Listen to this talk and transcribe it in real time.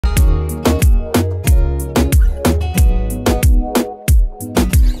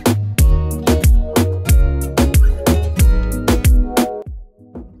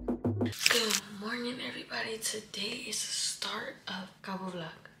today is the start of Cabos vlog.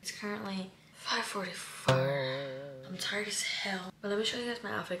 It's currently 5:44. I'm tired as hell. But let me show you guys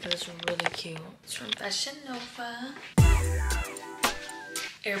my outfit because it's really cute. It's from Fashion Nova.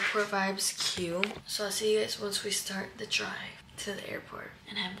 Airport vibes cute. So I'll see you guys once we start the drive to the airport.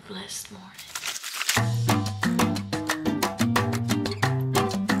 And have a blessed morning.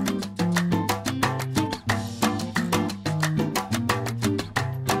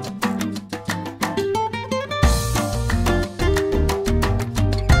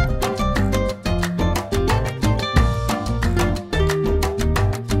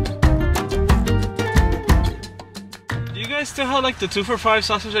 Still have like the 2 for $5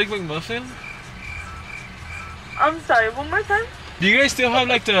 sausage egg McMuffin? I'm sorry, one more time? Do you guys still have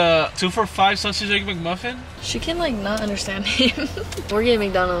like the 2 for $5 sausage egg McMuffin? She can like not understand him. We're getting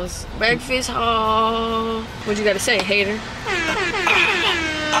McDonald's. Breakfast, oh. What you gotta say, hater?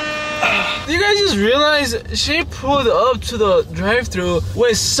 You guys just realized she pulled up to the drive-thru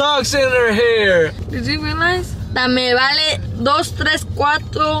with socks in her hair. Did you realize? Me vale 2, 3,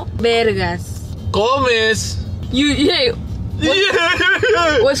 4 vergas. Comes. Hey.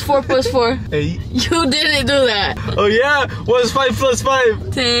 What's 4 plus 4? 8. You didn't do that. Oh yeah? What's 5 plus 5?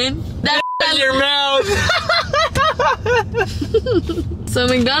 10. That's your mouth. So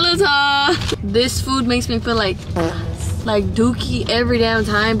McDonald's, this food makes me feel like dookie every damn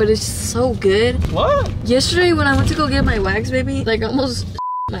time, but it's so good. What? Yesterday when I went to go get my wax, baby, like I almost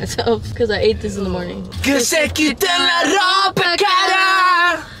myself because I ate this in the morning.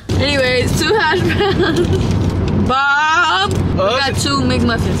 Anyways, 2 hash browns. Bob! We got 2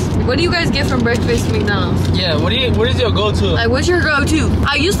 McMuffins. What do you guys get from breakfast at McDonald's? Yeah, what is your go-to? Like, what's your go-to?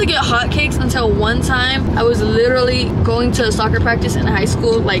 I used to get hotcakes until one time I was literally going to soccer practice in high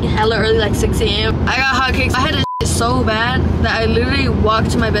school, like hella early, like 6 a.m. I got hotcakes. I had to so bad that I literally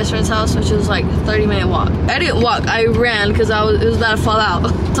walked to my best friend's house, which was like a 30-minute walk. I didn't walk, I ran because it was about to fall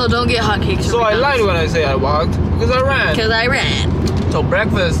out. So don't get hotcakes. So I lied when I say I walked, because I ran. Because I ran. So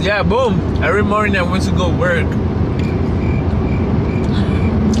breakfast, yeah, boom. Every morning I went to go work.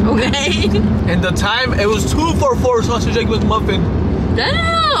 Okay. And the time, it was 2 for $4 sausage egg McMuffin.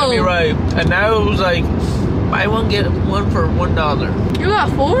 Damn. Get me right. And now it was like, buy one, get one for $1. You got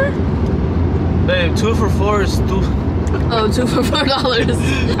 4? Babe, 2 for 4 is 2. Oh, 2 for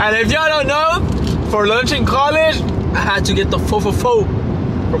 $4. And if y'all don't know, for lunch in college, I had to get the 4 for 4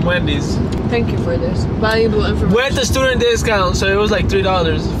 from Wendy's. Thank you for this valuable information. With the student discount, so it was like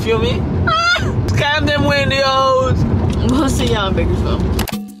 $3. Feel me? Scam them Wendy's. We'll see y'all in Bakersfield.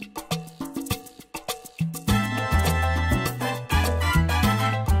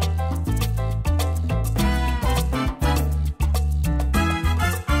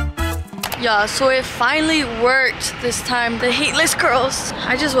 Yeah, so it finally worked this time. The heatless curls.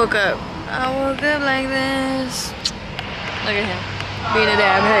 I just woke up. I woke up like this. Look at him. Being a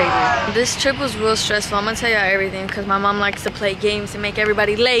damn hater. This trip was real stressful. I'm gonna tell y'all everything because my mom likes to play games and make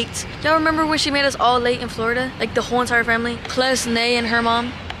everybody late. Y'all remember when she made us all late in Florida? Like the whole entire family? Plus Nay and her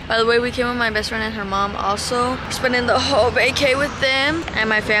mom. By the way, we came with my best friend and her mom also. Spending the whole vacay with them and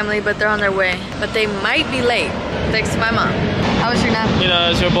my family, but they're on their way. But they might be late, thanks to my mom. How was your nap? You know,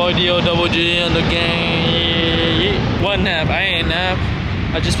 it's your boy D.O. Double G in the game. What nap? I ain't nap.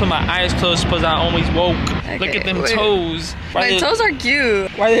 I just put my eyes closed because I always woke. Okay, look at them toes. My toes are cute.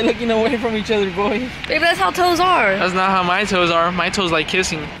 Why are they looking away from each other, boy? Baby, that's how toes are. That's not how my toes are. My toes like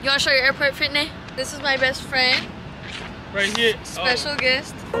kissing. You want to show your airport fit, Nay? This is my best friend. Right here. Special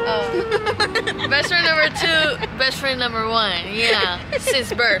guest. Oh. Best friend number 2, best friend number 1. Yeah,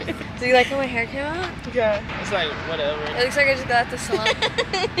 since birth. Do you like how my hair came out? Yeah. It's like, whatever. It looks like I just got out the salon.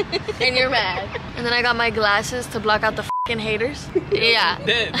 And you're mad. And then I got my glasses to block out the f***ing haters. Yeah.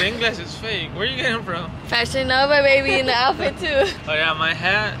 That glass is fake. Where you getting them from? Fashion Nova, baby, in the outfit too. Oh yeah, my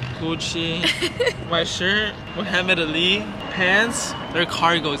hat, Gucci. My shirt, Muhammad Ali. Pants, they're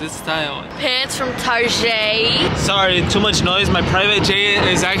cargos, it's style. Pants from Target. Sorry, too much noise. My private jet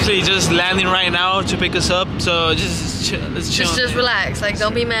is actually just landing right now to pick us up. So just chill, let's chill. Just relax. Like,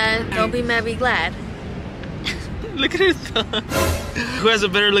 don't be mad. Don't be mad, be glad. Look at her thumb. Who has a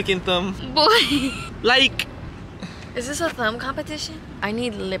better looking thumb? Boy. Like. Is this a thumb competition? I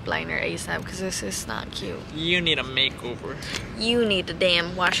need lip liner ASAP because this is not cute. You need a makeover. You need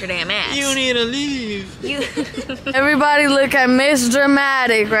to wash your damn ass. You need to leave. Everybody look at Miss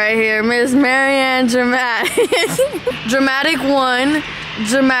Dramatic right here. Miss Marianne Dramatic. Dramatic 1.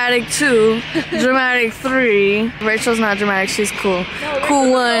 Dramatic 2, Dramatic 3. Rachel's not dramatic, she's cool. No,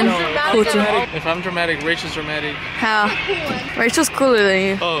 cool 1, cool 2. If I'm dramatic, Rachel's dramatic. How? Rachel's cooler than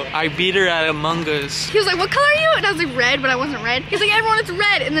you. Oh, I beat her at Among Us. He was like, what color are you? And I was like, red, but I wasn't red. He's like, everyone, it's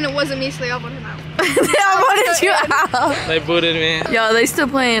red. And then it wasn't me, so they all voted him out. They all voted you out. They booted me. Yo, they still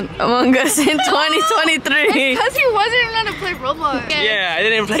playing Among Us in 2023. Because he wasn't even gonna play Roblox. Yeah, I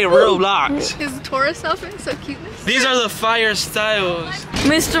didn't play Roblox. His Taurus outfit is so cute. These are the fire styles.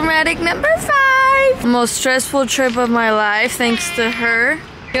 Mr. Matic number 5. Most stressful trip of my life, thanks to her.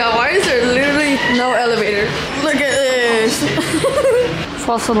 Yeah, why is there literally no elevator? Look at this.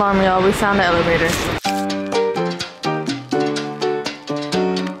 False alarm, y'all. We found the elevator.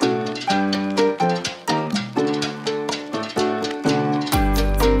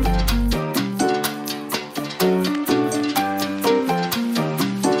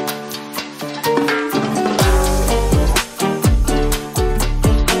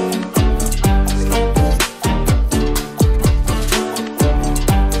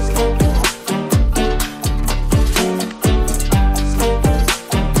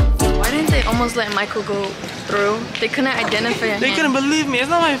 Let Michael go through. They couldn't identify him. They couldn't believe me. It's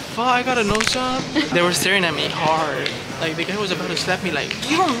not my fault. I got a nose job. They were staring at me hard. Like the guy was about to slap me. Like,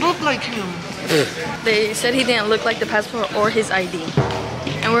 you don't look like him. They said he didn't look like the passport or his ID.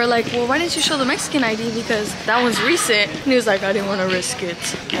 And we're like, well, why didn't you show the Mexican ID? Because that one's recent. And he was like, I didn't want to risk it.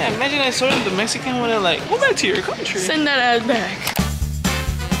 Yeah, imagine I saw the Mexican one and like, go back to your country. Send that ass back.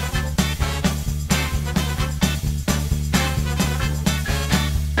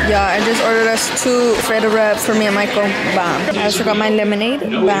 Yeah, I just ordered us 2 Freddo wraps for me and Michael. Bam. I also got my lemonade.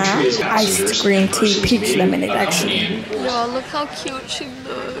 Bam. Iced green tea, peach lemonade, actually. Y'all, look how cute she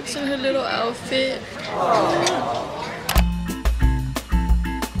looks in her little outfit.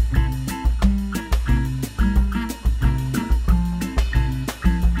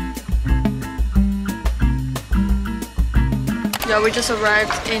 Y'all, we just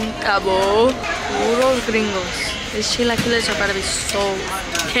arrived in Cabos. Puros gringos. These chilaquiles are about to be so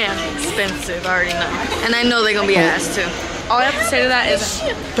damn expensive, I already know. And I know they're gonna be ass too. All I have to say to that is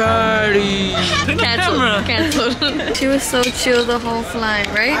dirty. Cancelled. She was so chill the whole flight,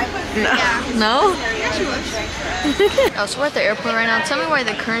 right? No. No? Yeah, she was. Oh, so we're at the airport right now. Tell me why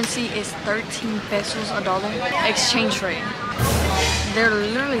the currency is 13 pesos a dollar. Exchange rate. They're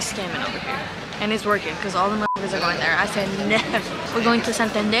literally scamming over here. And it's working because all the motherfuckers are going there. I said, no. We're going to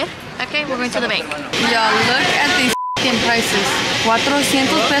Santander. Okay, we're going to the bank. Y'all, look at these f***ing prices. 400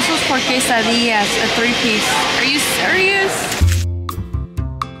 pesos por quesadillas, a 3-piece. Are you serious?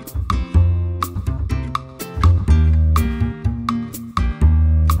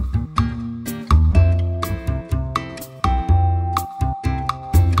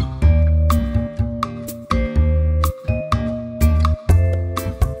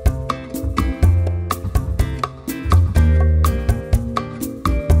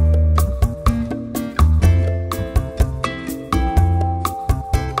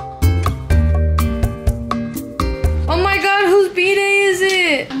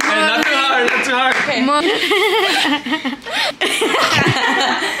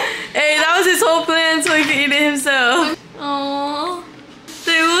 Hey, that was his whole plan so he could eat it himself. Aww.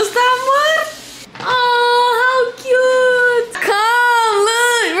 ¿Te gusta more? Oh, how cute. Come,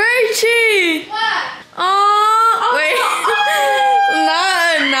 look, Richie. What? Oh, wait.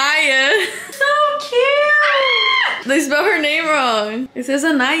 Not Anaya. So cute. They spelled her name wrong. It says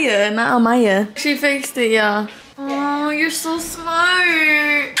Anaya, not Amaya. She fixed it, y'all. Oh, you're so smart.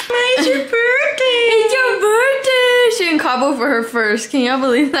 It's your birthday. It's your birthday. She in Cabo for her first. Can y'all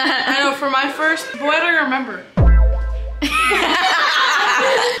believe that? I know, for my first, boy, I don't remember.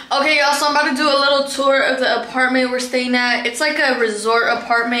 Okay, y'all, so I'm about to do a little tour of the apartment we're staying at. It's like a resort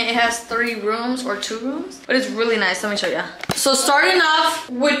apartment. It has 3 rooms or 2 rooms, but it's really nice. Let me show you. So starting off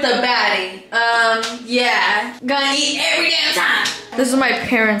with the baddie. Yeah, gonna eat every damn time. This is my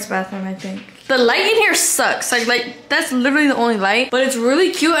parents' bathroom, I think. The light in here sucks. Like that's literally the only light, but it's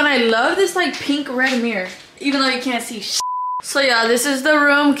really cute, and I love this like pink red mirror, even though you can't see shit. So yeah, this is the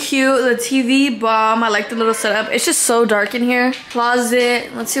room, cute. The TV, bomb. I like the little setup. It's just so dark in here.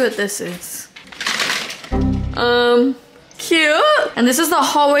 Closet. Let's see what this is. Cute. And this is the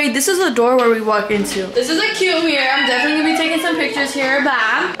hallway. This is the door where we walk into. This is a cute mirror. I'm definitely gonna be taking some pictures here.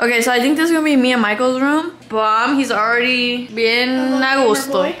 Bam. Okay, so I think this is gonna be me and Michael's room. Bomb. He's already bien a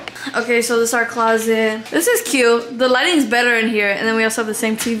gusto. Okay, so this is our closet. This is cute. The lighting's better in here. And then we also have the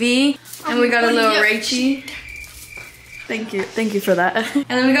same TV. And we got a little Rachie. Thank you for that. And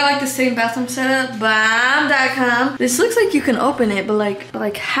then we got like the same bathroom setup. Bam.com. This looks like you can open it, but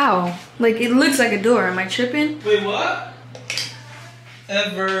like how? Like it looks like a door. Am I tripping? Wait, what?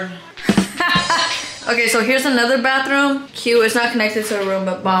 Ever. Okay, so here's another bathroom. Cute. It's not connected to a room,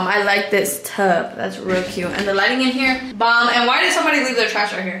 but bomb. I like this tub. That's real cute. And the lighting in here, bomb. And why did somebody leave their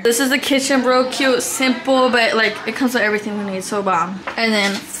trash right here? This is the kitchen, bro. Cute, simple, but like it comes with everything we need. So bomb. And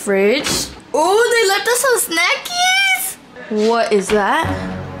then fridge. Oh, they left us some snackies. What is that?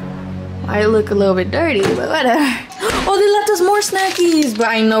 I look a little bit dirty, but whatever. Oh, they left us more snackies, but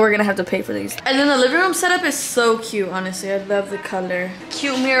I know we're gonna have to pay for these. And then the living room setup is so cute, honestly. I love the color.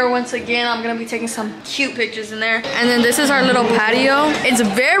 Cute mirror once again. I'm gonna be taking some cute pictures in there. And then this is our little patio. It's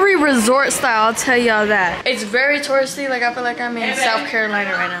very resort style, I'll tell y'all that. It's very touristy, like I feel like I'm in South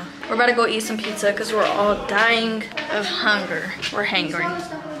Carolina right now. We're about to go eat some pizza because we're all dying of hunger. We're hangry.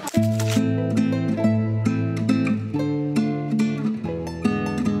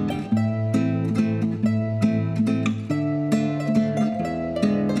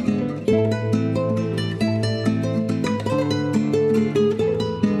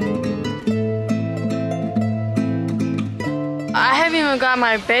 I haven't even got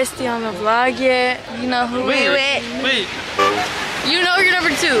my bestie on the vlog yet. You know who? Wait. You know you're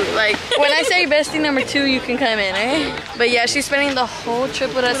number 2. Like, when I say bestie number 2, you can come in, eh? But yeah, she's spending the whole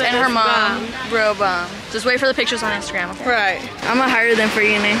trip with us and her mom. Bro, bomb. Just wait for the pictures on Instagram, okay? Right. I'm gonna hire them for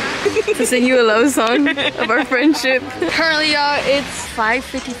you, Nate. To sing you a love song of our friendship. Currently, y'all, it's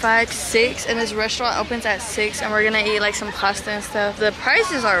 5:55, 6, and this restaurant opens at 6, and we're gonna eat like some pasta and stuff. The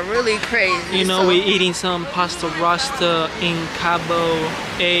prices are really crazy. You know, so. we're eating some pasta rasta in Cabo.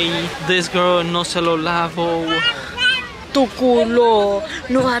 Hey, this girl no se lo lavo. Tu culo,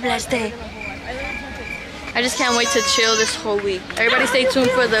 no hablaste. I just can't wait to chill this whole week. Everybody stay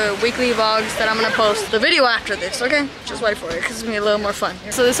tuned for the weekly vlogs that I'm gonna post the video after this, okay? Just wait for it, because it's gonna be a little more fun.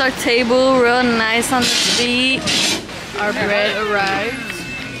 So this is our table, real nice on the beach. Our bread arrived.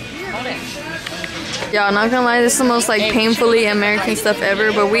 Y'all, not gonna lie, this is the most like painfully American stuff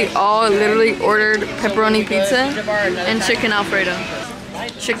ever, but we all literally ordered pepperoni pizza and chicken Alfredo.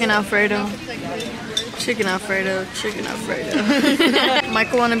 Chicken Alfredo. Chicken Alfredo, chicken Alfredo.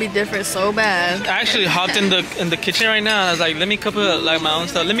 Michael wanna be different so bad. I actually hopped in the kitchen right now and I was like, let me cook like my own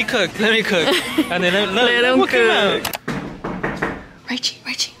stuff. Let me cook. And then let him cook.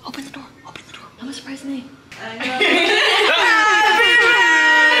 Richie, open the door. I'm a surprise name.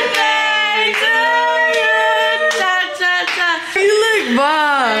 You look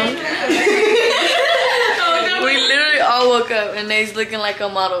bomb. We literally all woke up and Nate's looking like a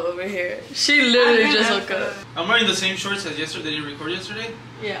model over here. She literally just woke up. I'm wearing the same shorts as yesterday. Did you record yesterday?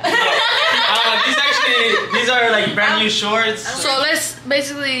 Yeah. These are like brand new shorts. So let's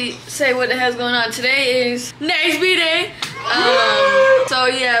basically say what the hell's going on. Today is Nate's B-Day. So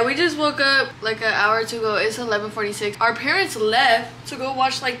yeah, we just woke up like an hour or two ago. It's 11:46. Our parents left to go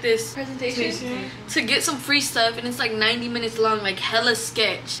watch like this presentation to get some free stuff, and it's like 90 minutes long, like hella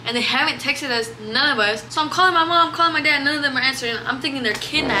sketch. And they haven't texted us, none of us. So I'm calling my mom, calling my dad, none of them are answering. I'm thinking they're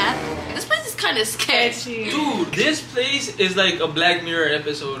kidnapped. This place is kind of sketchy. Dude, this place is like a Black Mirror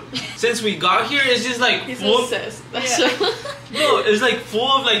episode. Since we got here, it's just like full. No, it's like full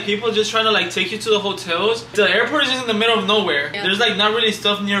of like people just trying to like take you to the hotels. The airport is just in the middle of nowhere. Yeah. There's like not really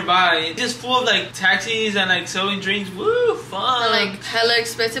stuff nearby. It's just full of like taxis and like selling drinks. Woo, fun. And, like hella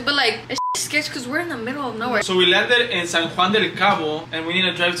expensive, but like it's sketch because we're in the middle of nowhere. So we landed in San Juan del Cabo and we need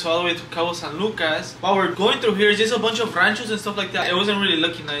to drive all the way to Cabo San Lucas. While we're going through here, it's just a bunch of ranchos and stuff like that. It wasn't really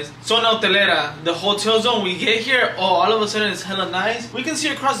looking nice. Zona Hotelera, the hotel zone. We get here, oh, all of a sudden it's hella nice. We can see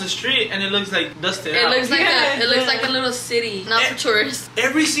across the street and it looks like dusted out. It looks like a little city, not for tourists.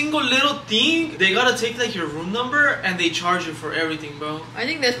 Every single little thing, they gotta take like your room number and they charge you for everything, bro. I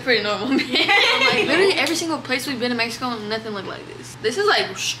think that's pretty normal, man. Like literally every single place we've been in Mexico, nothing looked like this. This is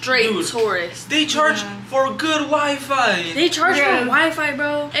like straight tourist. They charge for good Wi-Fi. They charge for Wi-Fi,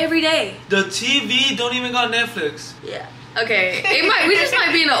 bro, every day. The TV don't even got Netflix. Yeah. Okay, we just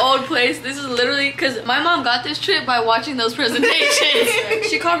might be in an old place. This is literally because my mom got this trip by watching those presentations.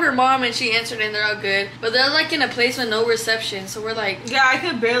 She called her mom and she answered and they're all good. But they're like in a place with no reception, so we're like... Yeah, I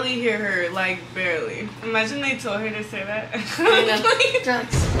could barely hear her, like barely. Imagine they told her to say that.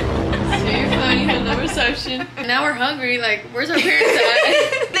 Drugs. So you're fine, you have no reception. Now we're hungry, like, where's our parents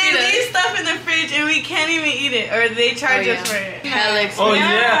at? They leave stuff in the fridge and we can't even eat it, or they charge us for it. Alex. Oh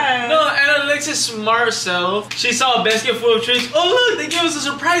yeah. No, and Alexis' smart self, she saw a basket full of treats. Oh look, they gave us a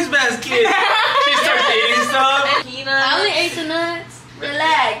surprise basket. She started eating stuff. I only ate the nuts.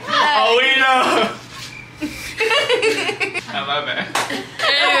 Relax. Oh, we know. Oh, my bad.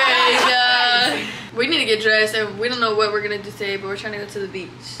 Anyways, we need to get dressed and we don't know what we're gonna do today, but we're trying to go to the beach.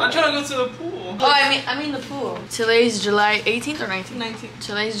 I'm trying to go to the pool. Oh, I mean the pool. Today's July 18th or 19th? 19th.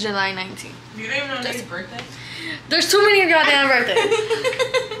 Today's July 19th. You don't even know Nate's birthday? There's too many goddamn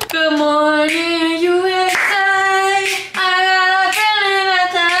birthdays. Good morning, USA. I got a feeling that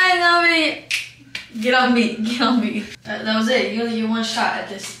time's gonna be Get on beat. Get on beat. That was it. You only get one shot at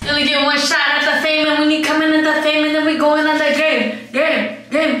this. You only get one shot at the fame, and when you come in at the fame, and then we go in at the game.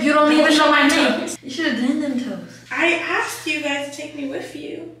 Game. You don't even know my name. You should have done them toes. I asked you guys to take me with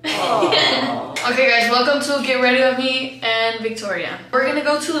you. Okay guys, welcome to Get Ready With Me and Victoria. We're gonna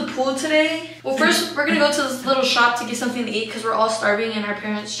go to the pool today. Well, first we're gonna go to this little shop to get something to eat because we're all starving and our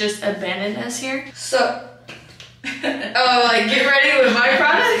parents just abandoned us here. So, like get ready with my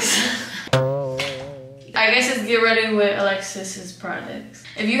products. I guess it's get ready with Alexis's products.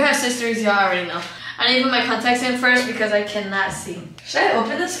 If you have sisters, y'all already know. I need to put my contacts in first because I cannot see. Should I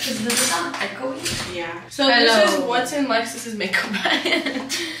open this? Because does it sound echoey? Yeah. So Hello. This is what's in Lexis's makeup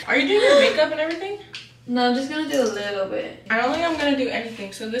bag. Are you doing your makeup and everything? No, I'm just gonna do a little bit. I don't think I'm gonna do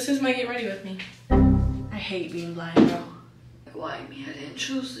anything. So this is my get ready with me. I hate being blind, bro. Like, why me? I didn't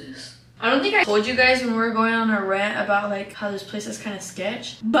choose this. I don't think I told you guys when we were going on a rant about like how this place is kind of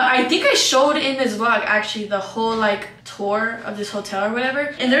sketch. But I think I showed in this vlog actually the whole like tour of this hotel or whatever.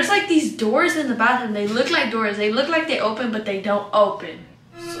 And there's like these doors in the bathroom. They look like doors. They look like they open, but they don't open.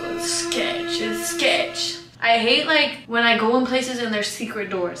 So it's sketch. It's sketch. I hate like when I go in places and there's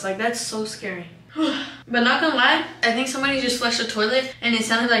secret doors. Like that's so scary. But not gonna lie, I think somebody just flushed the toilet and it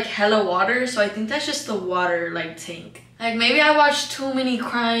sounded like hella water. So I think that's just the water like tank. Like maybe I watched too many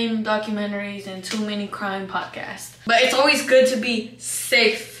crime documentaries and too many crime podcasts. But it's always good to be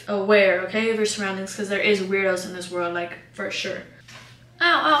safe, aware, okay, of your surroundings because there is weirdos in this world, like for sure.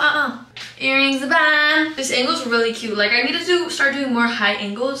 Ow. Earrings bye. This angle's really cute. Like I need to start doing more high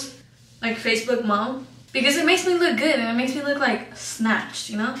angles, like Facebook mom. Because it makes me look good and it makes me look like snatched,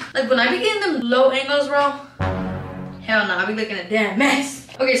 you know? Like when I be getting them low angles, bro, hell no, I be looking a damn mess.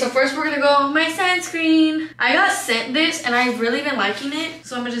 Okay, so first we're gonna go my sunscreen. I got sent this and I've really been liking it,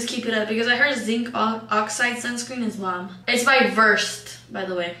 so I'm gonna just keep it up because I heard zinc oxide sunscreen is bomb. It's by Versed, by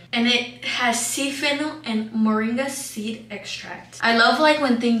the way, and it has sea fennel and moringa seed extract. I love like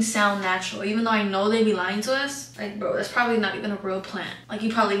when things sound natural, even though I know they be lying to us. Like, bro, that's probably not even a real plant. Like,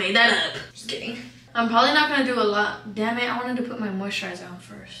 you probably made that up. Just kidding. I'm probably not gonna do a lot. Damn it, I wanted to put my moisturizer on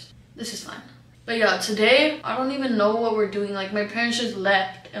first. This is fine. But yeah, today, I don't even know what we're doing. Like, my parents just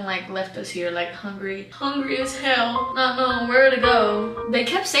left and like left us here like hungry as hell, not knowing where to go. They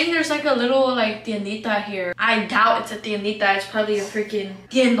kept saying there's like a little like tiendita here. I doubt it's a tiendita. It's probably a freaking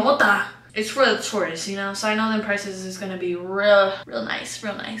tiendota. It's for the tourists, you know, so I know them prices is gonna be real nice.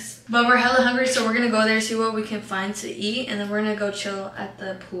 But we're hella hungry, so we're gonna go there, see what we can find to eat, and then we're gonna go chill at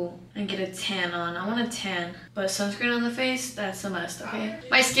the pool and get a tan on. I want a tan, but sunscreen on the face, that's a must, okay?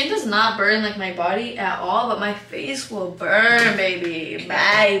 My skin does not burn like my body at all, but my face will burn, baby.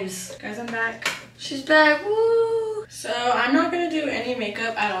 Vibes. Guys, I'm back. She's back, woo! So I'm not gonna do any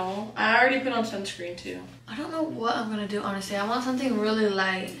makeup at all. I already put on sunscreen too. I don't know what I'm gonna do, honestly. I want something really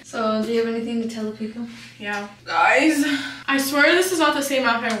light. So, do you have anything to tell the people? Yeah. Guys, I swear this is not the same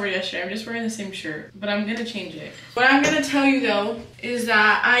outfit I wore yesterday. I'm just wearing the same shirt, but I'm gonna change it. What I'm gonna tell you though is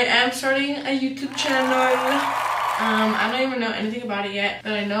that I am starting a YouTube channel. I don't even know anything about it yet,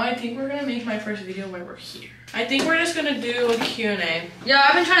 but I think we're gonna make my first video while we're here. I think we're just gonna do a Q&A. Yeah,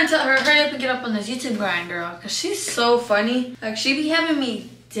 I've been trying to tell her, hurry up and get up on this YouTube grind, girl. Cause she's so funny. Like, she be having me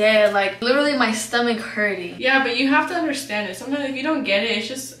dead. Like, literally my stomach hurting. Yeah, but you have to understand it. Sometimes if you don't get it, it's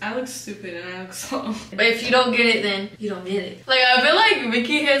just, I look stupid and I look slow. But if you don't get it, then you don't get it. Like, I feel like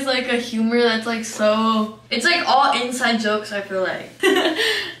Vicky has like a humor that's like so... It's like all inside jokes, I feel like.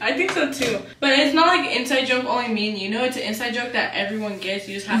 I think so too. But it's not like inside joke only me and you know. It's an inside joke that everyone gets.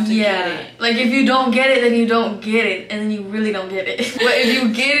 You just have to get it. Like if you don't get it, then you don't get it. And then you really don't get it. But if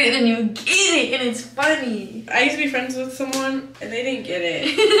you get it, then you get it. And it's funny. I used to be friends with someone and they didn't get it.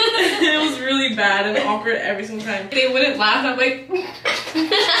 It was really bad and awkward every single time. They wouldn't laugh. I'm like...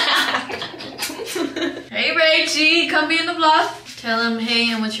 Hey Rachie, come be in the vlog. Tell them,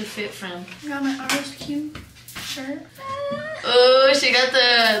 hey, and what's your fit friend? I got my RSQ shirt. Oh, she got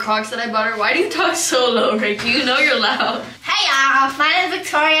the Crocs that I bought her. Why do you talk so low, Rachie? You know you're loud. Hey y'all, my name is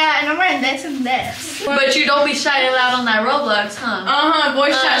Victoria and I'm wearing this and this. But you don't be shouting loud on that Roblox, huh?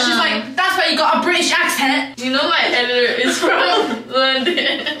 Voice chat. She's like, that's why you got a British accent. You know my editor is from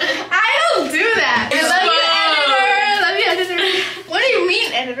London. I don't do that. Love you, editor. What do you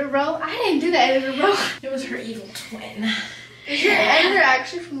mean, editor, bro? I didn't do that, editor, bro. It was her evil twin. Is your editor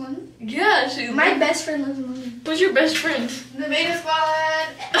actually from London? Yeah, she's My best friend lives in London. Who's your best friend? The Beta Squad.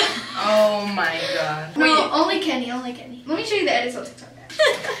 Oh my god. No, only Kenny, only Kenny. Let me show you the edits on TikTok.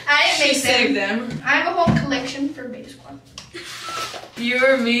 I didn't She make saved them. them. I have a whole collection for Beta Squad. You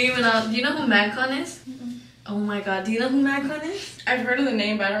or me when I... Do you know who MagCon is? Oh my god, do you know who MagCon is? I've heard of the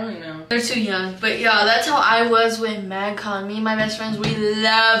name, but I don't really know. They're too young. But yeah, that's how I was with MagCon. Me and my best friends, we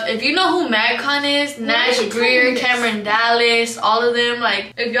love. If you know who MagCon is, Nash, Greer, Cameron Dallas, all of them.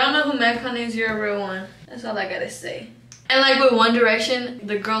 Like, if y'all know who MagCon is, you're a real one. That's all I gotta say. And like with One Direction,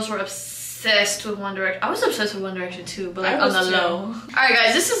 the girls were obsessed with One Direction. I was obsessed with One Direction too, but like on the low. Alright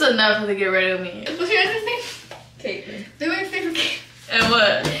guys, this is enough to get rid of me. What's your other name? Caitlin. Do my favorite game. And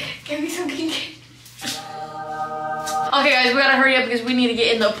what? Give me some cake. Okay guys, we gotta hurry up because we need to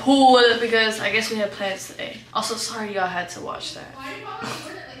get in the pool because I guess we have plans today. Also, sorry y'all had to watch that.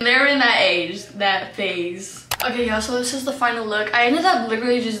 They're in that age, that phase. Okay y'all, so this is the final look. I ended up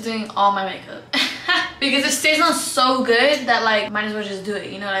literally just doing all my makeup. Because it stays on so good that like, might as well just do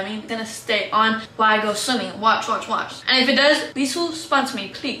it, you know what I mean? It's gonna stay on while I go swimming. Watch, watch, watch. And if it does, please sponsor me,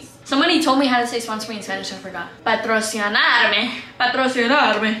 please. Somebody told me how to say sponsor me in Spanish, I forgot. Patrocinarme.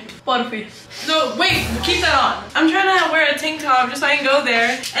 Patrocinarme. Porfis. No, wait, keep that on. I'm trying to wear a tank top just so I can go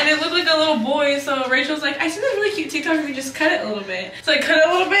there. And it looked like a little boy, so Rachel's like, I see this really cute TikTok if you just cut it a little bit. So I cut it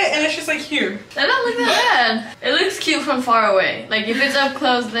a little bit and it's just like here. That don't look that bad. It looks cute from far away. Like if it's up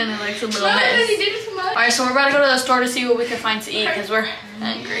close, then it looks a little mess. You did it too much. Alright, so we're about to go to the store to see what we can find to eat because we're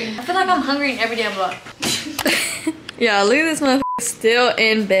hungry. I feel like I'm hungry in every damn vlog. Yeah, look at this motherfucker still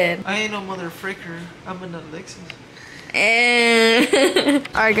in bed. I ain't no mother fricker. I'm an Alexis. And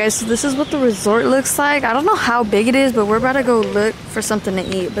alright guys, so this is what the resort looks like. I don't know how big it is, but we're about to go look for something to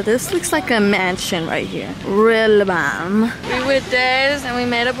eat. But this looks like a mansion right here. Real bomb. We with Des and we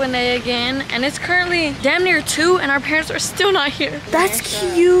met up with Naya again, and it's currently damn near 2 and our parents are still not here. That's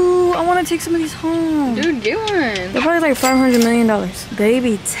cute. I want to take some of these home. Dude, get one. They're probably like $500 million. They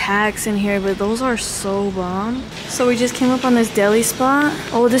be tax in here, but those are so bomb. So we just came up on this deli spot.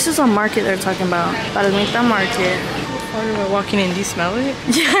 Oh, this is a market they're talking about. Palmita Market. While we're walking in, do you smell it?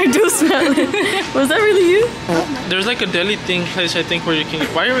 Yeah, I do smell it. Was that really you? There's like a deli place I think where you can.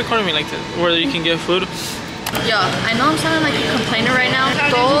 Why are you recording me like that? Where you can get food. Yeah, I know I'm sounding like a complainer right now.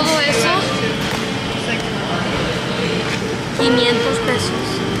 Todo eso. 500 pesos.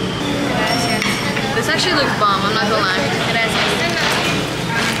 This actually looks bomb, I'm not gonna lie.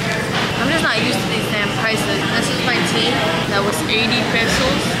 I'm just not used to these damn prices. This is my tea. That was 80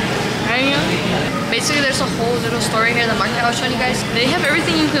 pesos. Basically, there's a whole little store right here, the market I was showing you guys. They have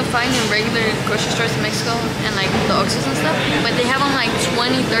everything you can find in regular grocery stores in Mexico and like the Oxxos and stuff, but they have them like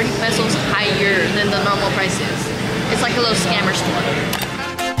 20, 30 pesos higher than the normal prices. It's like a little scammer store.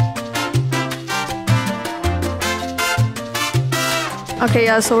 Okay,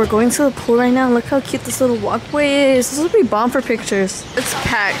 yeah, so we're going to the pool right now. Look how cute this little walkway is. This will be bomb for pictures. It's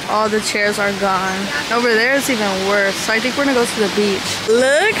packed. All the chairs are gone. Over there, it's even worse. So I think we're gonna go to the beach.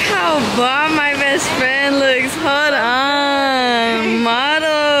 Look how bomb my best friend looks. Hold on.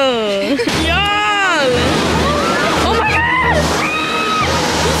 Model. Y'all. Oh my god.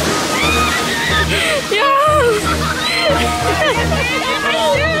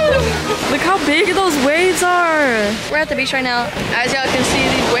 Look how big those waves are. We're at the beach right now. As y'all can see,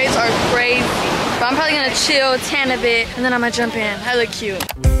 these waves are crazy. But I'm probably gonna chill, tan a bit, and then I'm gonna jump in. I look cute.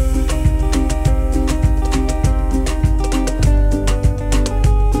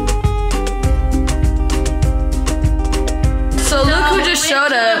 So look who just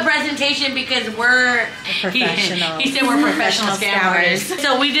showed up. Presentation because we're professional. He said we're professional scammers.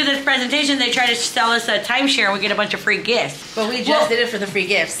 So we do this presentation. They try to sell us a timeshare. And we get a bunch of free gifts. But we just did it for the free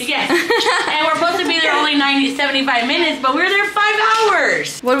gifts. Yes. And we're supposed to be there only 75 minutes, but we're there 5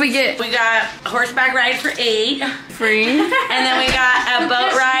 hours. What do we get? We got a horseback ride for 8. Free. And then we got a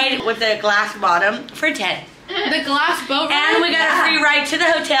boat ride with a glass bottom for 10. The glass boat ride? And we got a free ride to the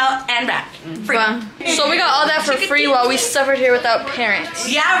hotel and back. Free. So we got all that for free while we suffered here without parents.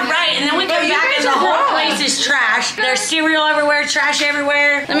 Yeah, right. And then we come back and the whole place is trash. There's cereal everywhere, trash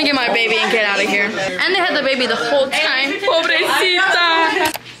everywhere. Let me get my baby and get out of here. And they had the baby the whole time.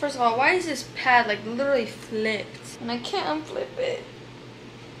 Pobrecita. First of all, why is this pad like literally flipped? And I can't unflip it.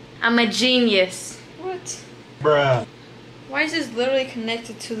 I'm a genius. What? Bruh. Why is this literally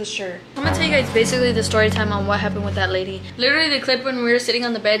connected to the shirt? I'm gonna tell you guys basically the story time on what happened with that lady. Literally the clip when we were sitting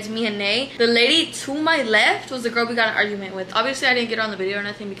on the beds, me and Nay. The lady to my left was the girl we got in an argument with. Obviously I didn't get her on the video or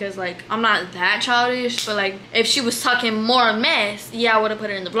nothing because like, I'm not that childish. But like, if she was talking more mess, yeah, I would've put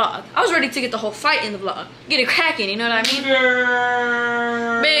her in the vlog. I was ready to get the whole fight in the vlog. Get it cracking, you know what I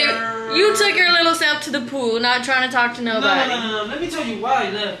mean? Babe, you took your little self to the pool, not trying to talk to nobody. No. Let me tell you why.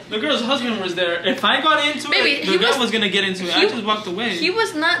 The girl's husband was there. If I got into it, the guy was gonna get into it. I just walked away. He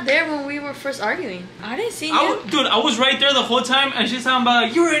was not there when we were first arguing. I didn't see you. Dude, I was right there the whole time, and she's talking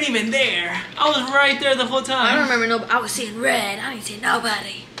about, you weren't even there. I was right there the whole time. I don't remember nobody. I was seeing red. I didn't see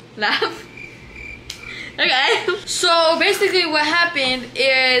nobody. Laugh. Okay. So basically what happened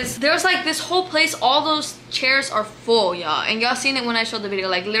is there was like this whole place, all those chairs are full, y'all, and y'all seen it when I showed the video.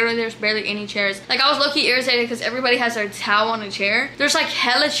 Like literally there's barely any chairs. Like I was low-key irritated because everybody has their towel on a chair. There's like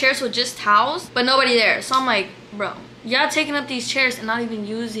hella chairs with just towels but nobody there. So I'm like, bro, y'all taking up these chairs and not even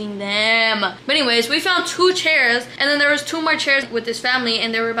using them. But anyways, we found 2 chairs and then there was 2 more chairs with this family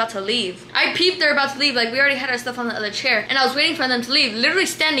and they were about to leave. I peeped they're about to leave. Like we already had our stuff on the other chair and I was waiting for them to leave, literally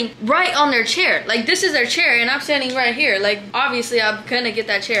standing right on their chair. Like this is their chair and I'm standing right here. Like obviously I'm gonna get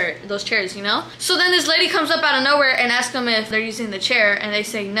that chair, those chairs, you know? So then this lady comes up out of nowhere and asks them if they're using the chair and they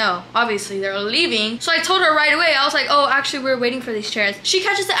say no. Obviously they're leaving. So I told her right away. I was like, oh, actually we're waiting for these chairs. She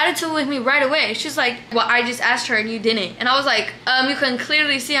catches the attitude with me right away. She's like, well, I just asked her and you didn't. And I was like, you can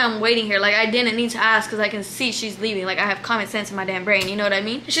clearly see I'm waiting here. Like I didn't need to ask because I can see she's leaving. Like I have common sense in my damn brain, you know what I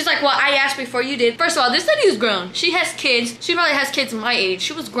mean? And she's like, well, I asked before you did. First of all, this lady is grown. She has kids. She probably has kids my age.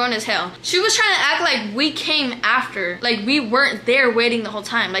 She was grown as hell. She was trying to act like we came after. Like we weren't there waiting the whole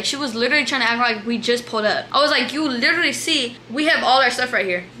time. Like she was literally trying to act like we just pulled up. I was like, you literally see we have all our stuff right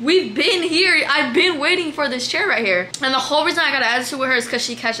here. We've been here. I've been waiting for this chair right here. And the whole reason I got an attitude with her is because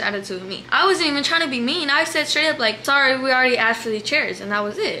she catched attitude with me. I wasn't even trying to be mean. I said straight up like, sorry, we already asked for these chairs and that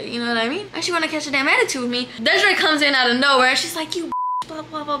was it, you know what I mean? I actually want to catch a damn attitude with me. Desiree comes in out of nowhere and she's like, you blah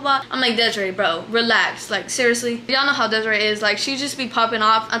blah blah blah. I'm like, Desiree, bro, relax. Like seriously, y'all know how Desiree is. Like she just be popping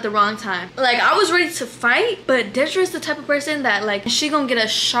off at the wrong time. Like I was ready to fight, but Desiree's the type of person that like she gonna get a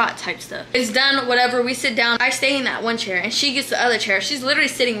shot type stuff. It's done, whatever, we sit down, I stay in that one chair and she gets the other chair. She's literally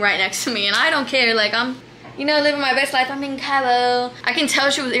sitting right next to me and I don't care. Like I'm, you know, living my best life. I'm in Cabos. I can tell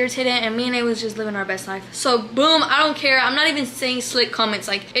she was irritated and me and A was just living our best life. So boom, I don't care. I'm not even saying slick comments.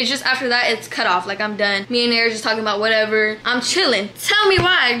 Like it's just after that it's cut off. Like I'm done. Me and A are just talking about whatever. I'm chilling. Tell me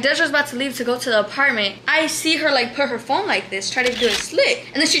why Desiree's about to leave to go to the apartment. I see her like put her phone like this, try to do it slick,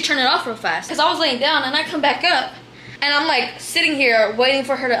 and then she turned it off real fast. Cause I was laying down and I come back up. And I'm like sitting here waiting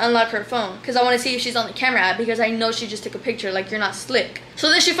for her to unlock her phone because I want to see if she's on the camera app because I know she just took a picture. Like you're not slick. So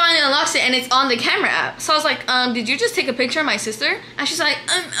then she finally unlocks it and it's on the camera app. So I was like, did you just take a picture of my sister? And she's like,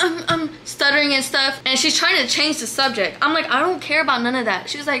 stuttering and stuff. And she's trying to change the subject. I'm like, I don't care about none of that.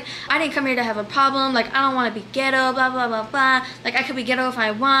 She was like, I didn't come here to have a problem. Like, I don't want to be ghetto, blah, blah, blah, blah. Like, I could be ghetto if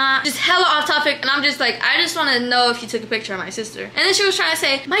I want. Just hella off topic. And I'm just like, I just want to know if you took a picture of my sister. And then she was trying to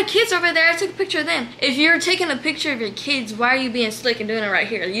say, my kids over there, I took a picture of them. If you're taking a picture of your kids, why are you being slick and doing it right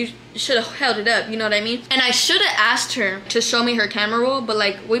here? You should have held it up, you know what I mean? And I should have asked her to show me her camera roll, but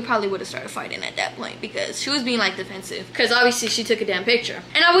like we probably would have started fighting at that point because she was being like defensive because obviously she took a damn picture.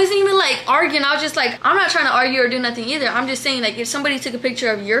 And I wasn't even like arguing. I was just like, I'm not trying to argue or do nothing either. I'm just saying like if somebody took a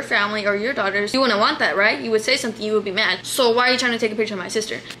picture of your family or your daughters, you wouldn't want that, right? You would say something, you would be mad. So why are you trying to take a picture of my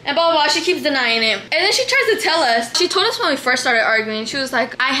sister? And blah blah blah. She keeps denying it. And then she tries to tell us. She told us when we first started arguing, she was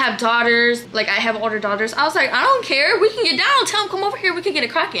like, I have daughters, like I have older daughters. I was like, I don't care, we can get down, tell them come over here, we can get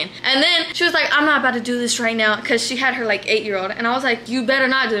it cracking. And then she was like, I'm not about to do this right now because she had her like 8-year-old and I was like, you better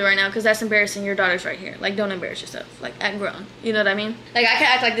not do it right now because that's embarrassing. Your daughter's right here. Like don't embarrass yourself. Like act grown, you know what I mean? Like I can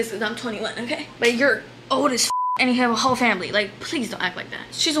act like this because I'm 21, okay? But you're old as and you have a whole family. Like please don't act like that.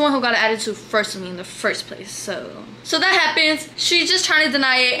 She's the one who got an attitude first of me in the first place. So that happens. She's just trying to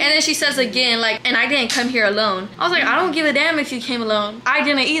deny it and then she says again like, and I didn't come here alone. I was like, I don't give a damn if you came alone. I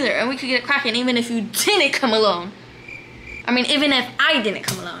didn't either and we could get it cracking even if you didn't come alone. I mean, even if I didn't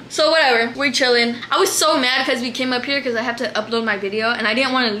come alone. So whatever, we're chilling. I was so mad because we came up here because I have to upload my video and I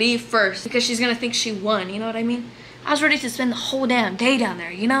didn't want to leave first because she's gonna think she won, you know what I mean? I was ready to spend the whole damn day down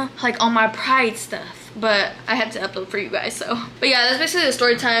there, you know? Like on my pride stuff. But I had to upload for you guys, so. But yeah, that's basically the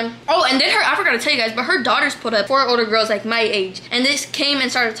story time. Oh, and then I forgot to tell you guys, but her daughters put up 4 older girls like my age. And this came and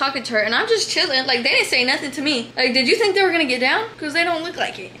started talking to her and I'm just chilling. Like they didn't say nothing to me. Like, did you think they were gonna get down? Because they don't look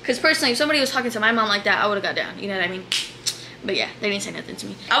like it. Because personally, if somebody was talking to my mom like that, I would have got down, you know what I mean? But yeah, they didn't say nothing to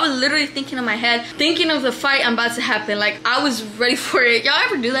me. I was literally thinking in my head, thinking of the fight I'm about to happen. Like I was ready for it. Y'all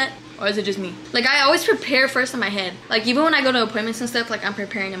ever do that? Or is it just me? Like I always prepare first in my head. Like even when I go to appointments and stuff, like I'm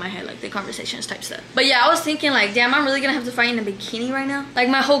preparing in my head, like the conversations type stuff. But yeah, I was thinking like, damn, I'm really gonna have to fight in a bikini right now. Like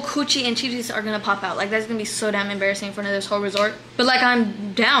my whole coochie and chichis are gonna pop out. Like that's gonna be so damn embarrassing in front of this whole resort. But like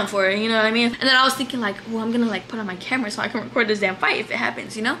I'm down for it, you know what I mean? And then I was thinking like, well, I'm gonna like put on my camera so I can record this damn fight if it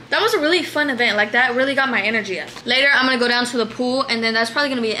happens, you know? That was a really fun event. Like that really got my energy up. Later, I'm gonna go down to the pool and then that's probably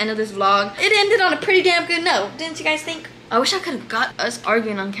gonna be the end of this vlog. It ended on a pretty damn good note, didn't you guys think? I wish I could have got us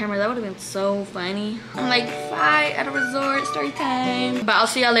arguing on camera. That would have been so funny. I'm like, fight at a resort, story time. But I'll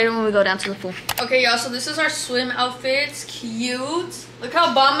see y'all later when we go down to the pool. Okay, y'all, so this is our swim outfits. Cute. Look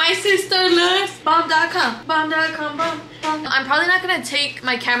how bomb my sister looks. Bomb.com. Bomb.com. Bomb. I'm probably not gonna take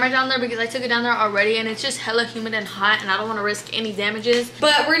my camera down there because I took it down there already and it's just hella humid and hot and I don't want to risk any damages.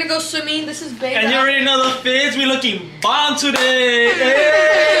 But we're gonna go swimming. This is big. And you already know the fits. We looking bomb today.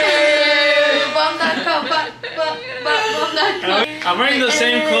 Hey. Bomb.com. Bomb.com. I'm wearing the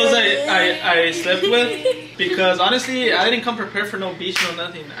same clothes I slept with because honestly I didn't come prepared for no beach, no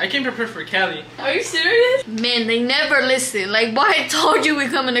nothing. I came prepared for Cali. Are you serious? Man, they never listen. Like, boy, I told you we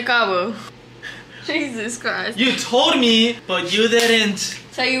coming to Cabo. Jesus Christ. You told me, but you didn't.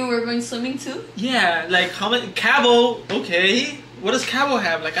 Tell you we were going swimming too? Yeah, like how many? Cabo, okay. What does Cabo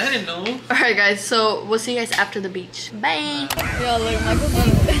have? Like, I didn't know. Alright guys, so we'll see you guys after the beach. Bye. Yo, look, Michael's on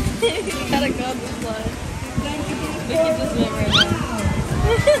he got a gun to fly. Vicky just went right now.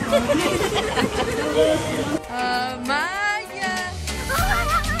 Maya.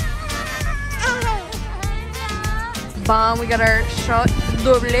 Bomb, we got our shot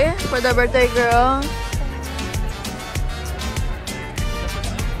doble for the birthday girl.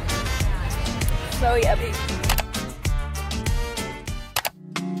 So yummy.